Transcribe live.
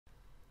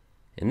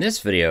In this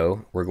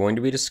video, we're going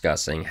to be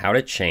discussing how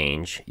to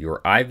change your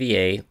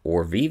IVA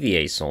or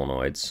VVA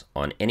solenoids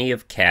on any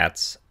of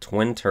CAT's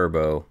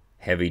twin-turbo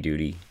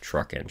heavy-duty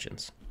truck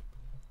engines.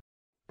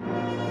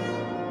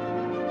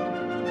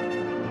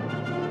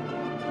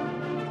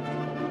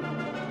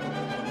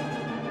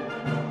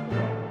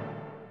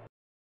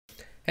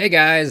 Hey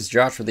guys,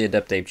 Josh with the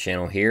Adept Ape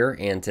channel here,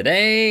 and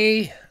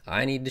today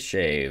I need to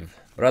shave.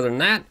 But other than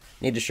that, I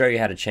need to show you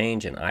how to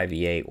change an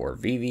IVA or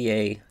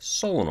VVA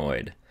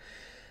solenoid.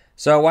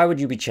 So why would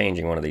you be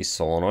changing one of these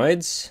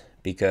solenoids?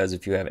 Because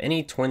if you have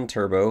any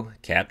twin-turbo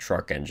CAT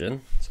truck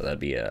engine, so that'd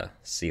be a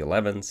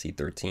C11,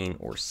 C13,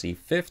 or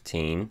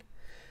C15,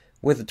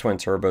 with a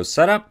twin-turbo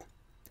setup,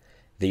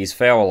 these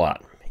fail a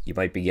lot. You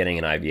might be getting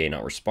an IVA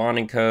not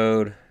responding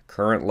code,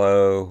 current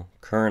low,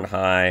 current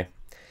high,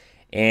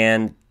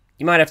 and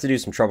you might have to do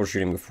some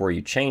troubleshooting before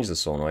you change the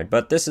solenoid,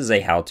 but this is a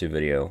how-to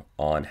video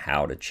on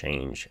how to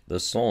change the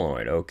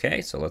solenoid.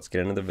 Okay, so let's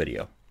get into the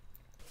video.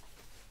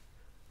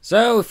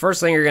 So,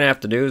 first thing you're going to have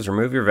to do is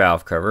remove your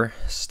valve cover.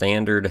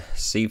 Standard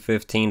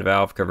C15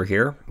 valve cover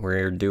here.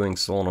 We're doing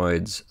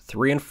solenoids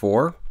 3 and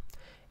 4,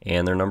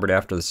 and they're numbered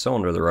after the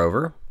cylinder they're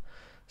over.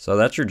 So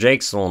that's your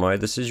Jake solenoid.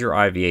 This is your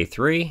IVA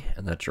 3,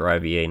 and that's your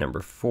IVA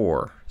number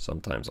 4,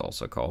 sometimes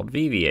also called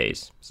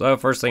VVAs. So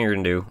first thing you're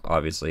going to do,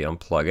 obviously,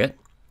 unplug it.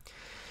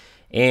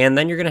 And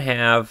then you're going to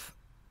have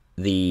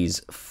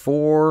these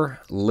 4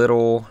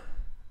 little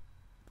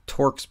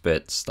Torx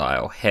bit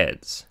style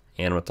heads.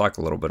 And we'll talk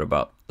a little bit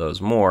about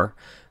those more.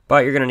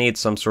 But you're going to need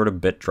some sort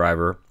of bit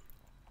driver.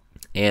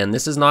 And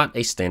this is not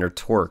a standard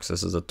Torx.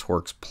 This is a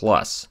Torx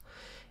Plus.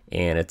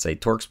 And it's a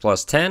Torx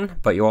Plus 10,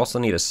 but you also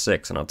need a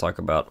 6. And I'll talk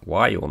about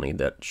why you will need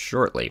that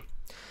shortly.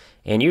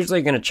 And usually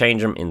you're going to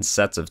change them in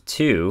sets of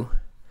 2.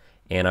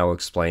 And I will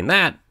explain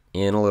that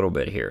in a little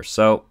bit here.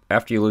 So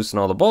after you loosen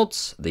all the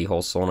bolts, the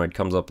whole solenoid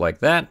comes up like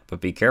that,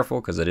 but be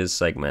careful because it is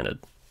segmented.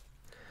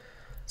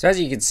 So as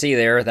you can see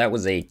there, that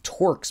was a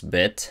Torx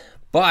bit,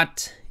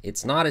 but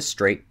it's not a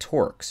straight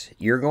Torx.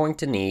 You're going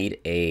to need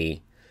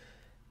a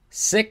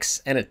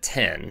 6 and a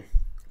 10,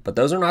 but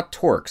those are not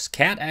Torx.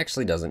 CAT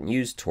actually doesn't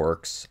use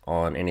Torx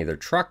on any of their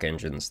truck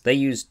engines. They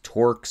use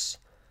Torx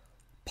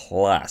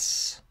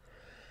Plus,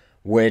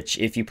 which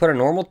if you put a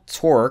normal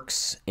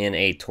Torx in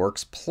a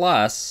Torx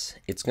Plus,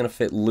 it's going to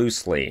fit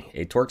loosely.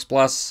 A Torx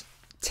Plus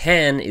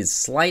 10 is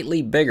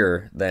slightly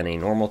bigger than a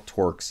normal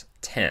Torx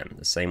 10.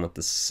 The same with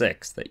the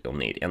 6 that you'll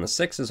need. And the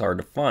 6 is hard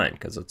to find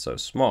because it's so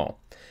small.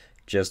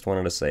 Just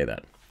wanted to say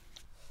that.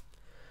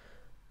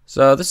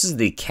 So this is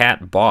the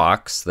CAT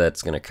box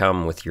that's going to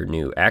come with your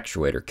new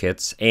actuator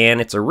kits. And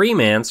it's a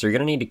reman, so you're going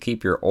to need to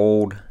keep your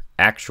old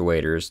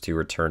actuators to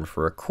return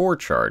for a core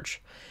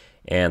charge.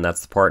 And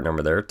that's the part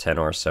number there,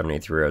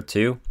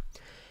 10R7302.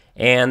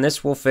 And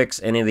this will fix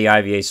any of the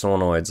IVA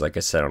solenoids, like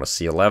I said, on a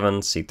C11,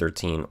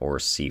 C13, or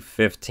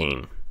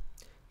C15.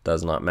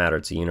 Does not matter,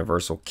 it's a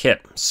universal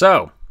kit.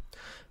 So,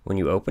 when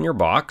you open your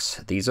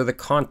box, these are the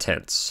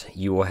contents.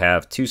 You will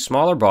have 2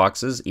 smaller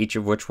boxes, each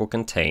of which will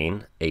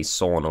contain a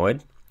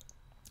solenoid.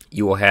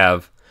 You will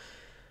have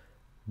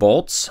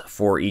bolts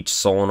for each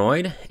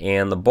solenoid,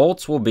 and the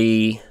bolts will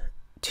be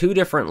 2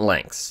 different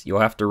lengths.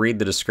 You'll have to read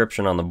the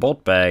description on the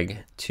bolt bag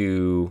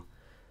to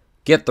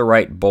get the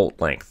right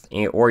bolt length,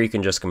 or you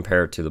can just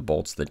compare it to the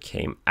bolts that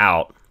came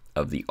out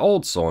of the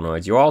old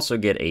solenoids. You also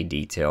get a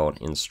detailed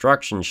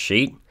instruction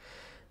sheet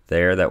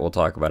there that will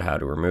talk about how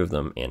to remove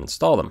them and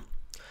install them.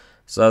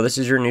 So this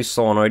is your new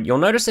solenoid. You'll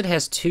notice it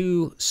has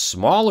 2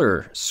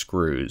 smaller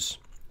screws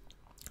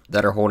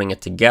that are holding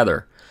it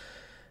together.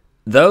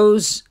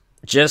 Those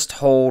just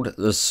hold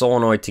the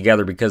solenoid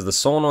together because the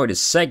solenoid is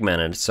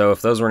segmented, so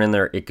if those weren't in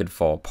there, it could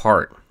fall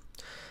apart.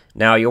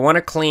 Now, you'll want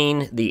to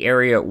clean the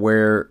area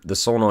where the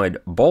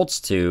solenoid bolts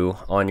to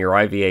on your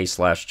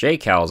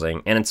IVA/Jake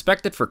housing and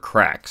inspect it for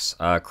cracks.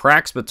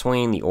 Cracks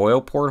between the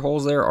oil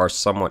portholes there are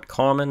somewhat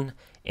common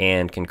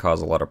and can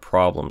cause a lot of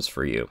problems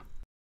for you.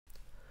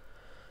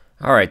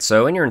 Alright,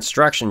 so in your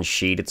instruction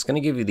sheet, it's going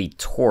to give you the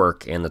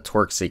torque and the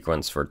torque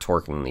sequence for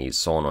torquing these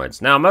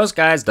solenoids. Now, most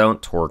guys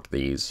don't torque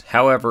these.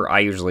 However, I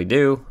usually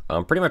do.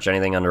 Pretty much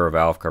anything under a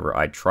valve cover,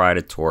 I try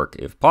to torque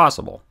if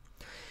possible.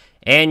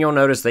 And you'll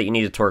notice that you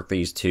need to torque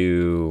these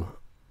to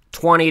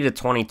 20 to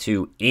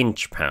 22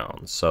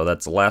 inch-pounds. So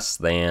that's less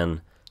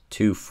than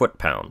 2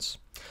 foot-pounds.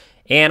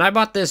 And I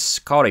bought this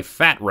called a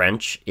fat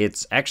wrench.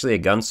 It's actually a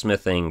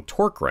gunsmithing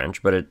torque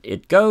wrench, but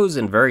it goes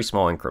in very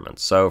small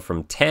increments. So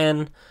from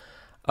 10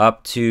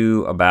 up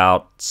to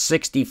about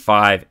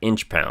 65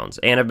 inch-pounds.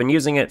 And I've been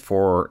using it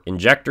for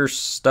injector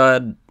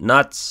stud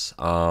nuts,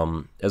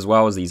 as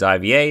well as these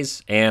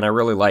IVAs, and I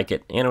really like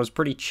it, and it was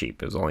pretty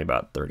cheap. It was only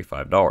about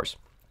 $35.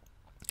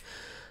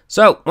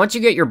 So, once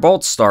you get your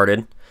bolts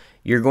started,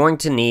 you're going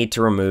to need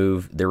to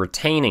remove the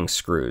retaining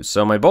screws.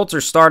 So my bolts are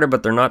started,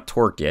 but they're not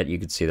torqued yet. You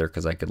can see there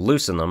because I could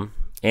loosen them.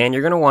 And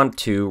you're going to want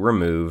to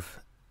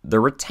remove the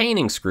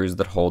retaining screws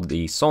that hold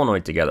the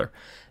solenoid together.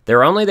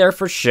 They're only there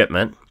for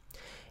shipment.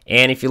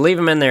 And if you leave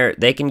them in there,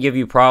 they can give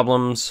you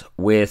problems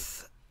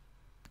with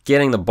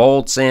getting the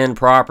bolts in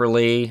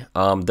properly.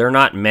 They're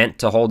not meant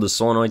to hold the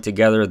solenoid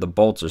together. The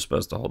bolts are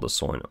supposed to hold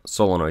the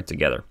solenoid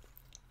together.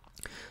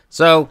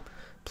 So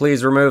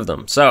please remove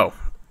them. So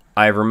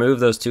I've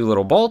removed those 2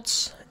 little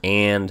bolts,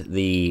 and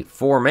the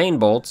 4 main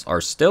bolts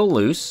are still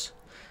loose.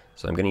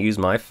 So I'm going to use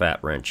my fat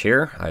wrench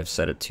here. I've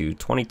set it to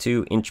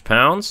 22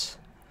 inch-pounds.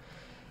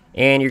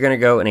 And you're going to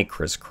go in a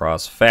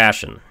crisscross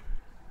fashion.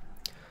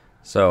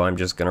 So I'm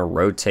just going to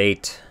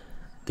rotate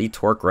the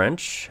torque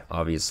wrench,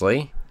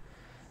 obviously,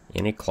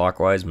 in a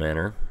clockwise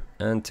manner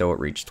until it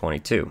reaches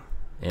 22.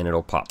 And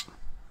it'll pop.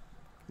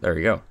 There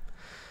you go.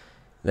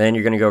 Then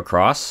you're going to go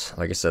across.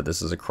 Like I said,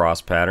 this is a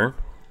cross pattern.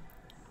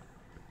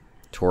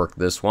 Torque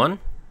this one.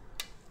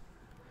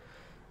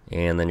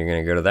 And then you're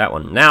going to go to that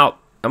one. Now,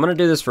 I'm going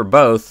to do this for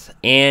both,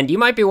 and you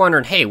might be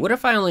wondering, hey, what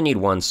if I only need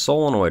 1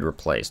 solenoid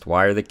replaced?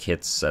 Why are the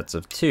kits sets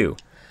of 2?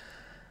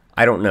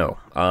 I don't know.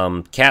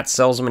 Cat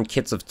sells them in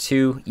kits of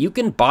 2. You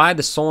can buy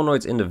the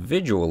solenoids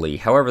individually,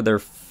 however, they're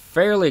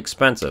fairly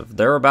expensive.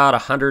 They're about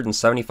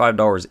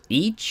 $175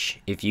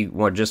 each if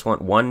you just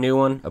want 1 new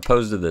one,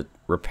 opposed to the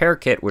repair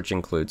kit, which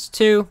includes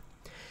 2.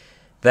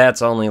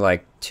 That's only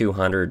like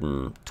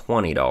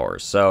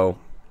 $220. So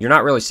you're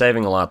not really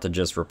saving a lot to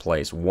just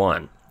replace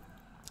 1.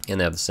 And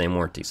they have the same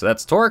warranty. So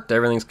that's torqued,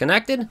 everything's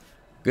connected.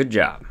 Good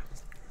job.